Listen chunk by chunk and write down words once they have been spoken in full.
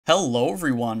Hello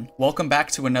everyone, welcome back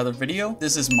to another video.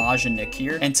 This is Maj and Nick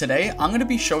here, and today I'm going to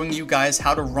be showing you guys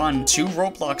how to run two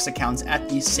Roblox accounts at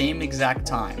the same exact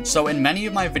time. So in many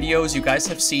of my videos, you guys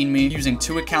have seen me using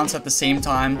two accounts at the same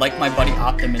time, like my buddy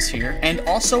Optimus here, and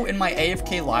also in my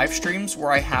AFK live streams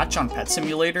where I hatch on Pet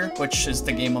Simulator, which is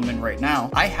the game I'm in right now.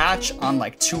 I hatch on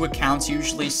like two accounts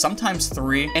usually, sometimes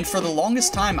three, and for the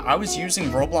longest time I was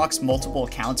using Roblox Multiple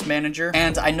Accounts Manager,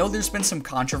 and I know there's been some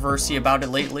controversy about it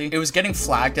lately. It was getting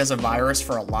flagged as a virus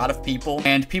for a lot of people,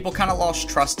 and people kind of lost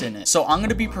trust in it. So I'm going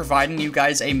to be providing you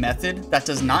guys a method that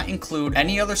does not include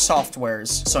any other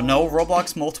softwares. So no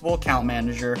Roblox Multiple Account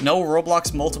Manager, no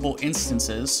Roblox Multiple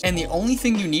Instances, and the only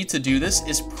thing you need to do this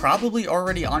is probably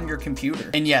already on your computer.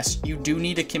 And yes, you do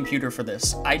need a computer for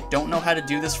this. I don't know how to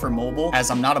do this for mobile, as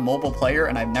I'm not a mobile player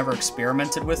and I've never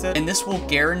experimented with it, and this will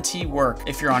guarantee work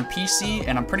if you're on PC,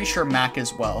 and I'm pretty sure Mac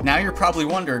as well. Now you're probably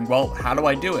wondering, well, how do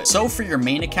I do it? So for your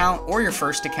main account or your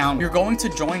first account, you're going to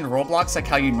join Roblox like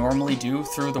how you normally do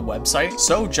through the website.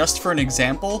 So just for an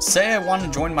example, say I want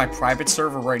to join my private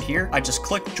server right here. I just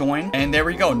click join, and there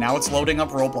we go. Now it's loading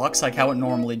up Roblox like how it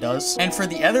normally does. And for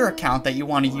the other account that you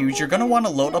want to use, you're going to want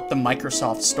to load up the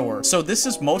Microsoft Store. So this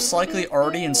is most likely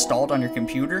already installed on your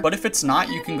computer, but if it's not,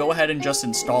 you can go ahead and just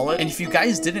install it. And if you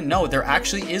guys didn't know, there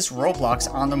actually is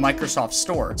Roblox on the Microsoft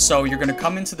Store. So you're going to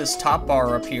come into this top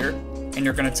bar up here, and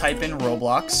you're going to type in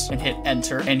Roblox and hit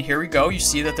enter, and here we go. You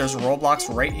see that there's Roblox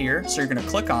right here, so you're going to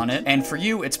click on it, and for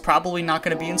you it's probably not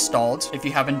going to be installed if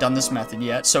you haven't done this method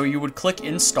yet. So you would click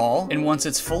install, and once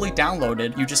it's fully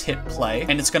downloaded, you just hit play,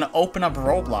 and it's going to open up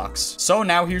Roblox. So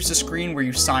now here's the screen where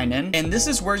you sign in, and this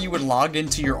is where you would log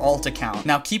into your alt account.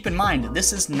 Now keep in mind,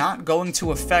 this is not going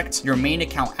to affect your main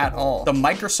account at all. The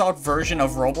Microsoft version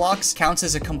of Roblox counts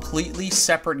as a completely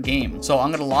separate game. So I'm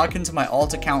going to log into my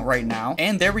alt account right now,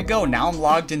 and there we go. Now I'm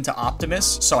logged into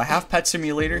Optimus, so I have Pet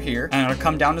Simulator here, and I'm gonna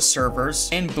come down to servers,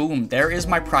 and boom, there is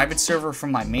my private server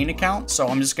from my main account. So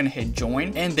I'm just gonna hit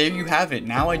join, and there you have it.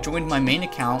 Now I joined my main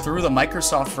account through the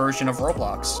Microsoft version of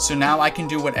Roblox. So now I can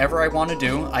do whatever I want to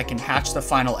do. I can hatch the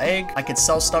final egg, I can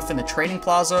sell stuff in the trading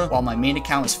plaza while my main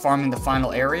account is farming the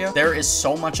final area. There is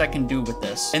so much I can do with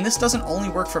this, and this doesn't only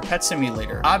work for Pet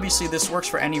Simulator. Obviously this works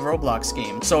for any Roblox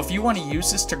game. So if you want to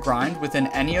use this to grind within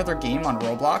any other game on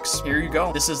Roblox, here you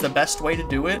go. This is the best way to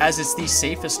do it, as it's the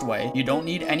safest way. You don't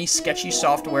need any sketchy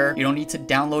software. You don't need to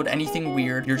download anything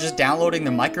weird. You're just downloading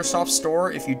the Microsoft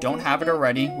Store if you don't have it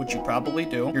already, which you probably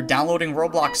do. You're downloading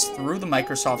Roblox through the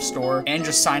Microsoft Store and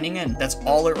just signing in. That's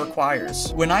all it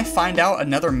requires. When I find out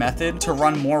another method to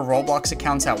run more Roblox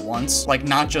accounts at once, like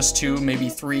not just two, maybe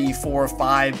 3, 4,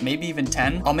 5, maybe even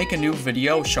 10, I'll make a new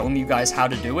video showing you guys how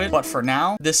to do it. But for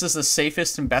now, this is the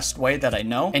safest and best way that I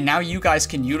know, and now you guys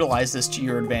can utilize this to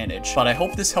your advantage. But I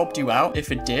hope this helped you out.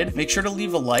 If it did, make sure to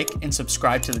leave a like and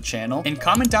subscribe to the channel, and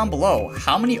comment down below,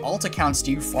 how many alt accounts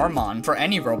do you farm on for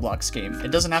any Roblox game?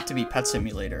 It doesn't have to be Pet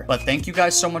Simulator. But thank you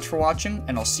guys so much for watching,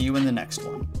 and I'll see you in the next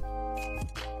one.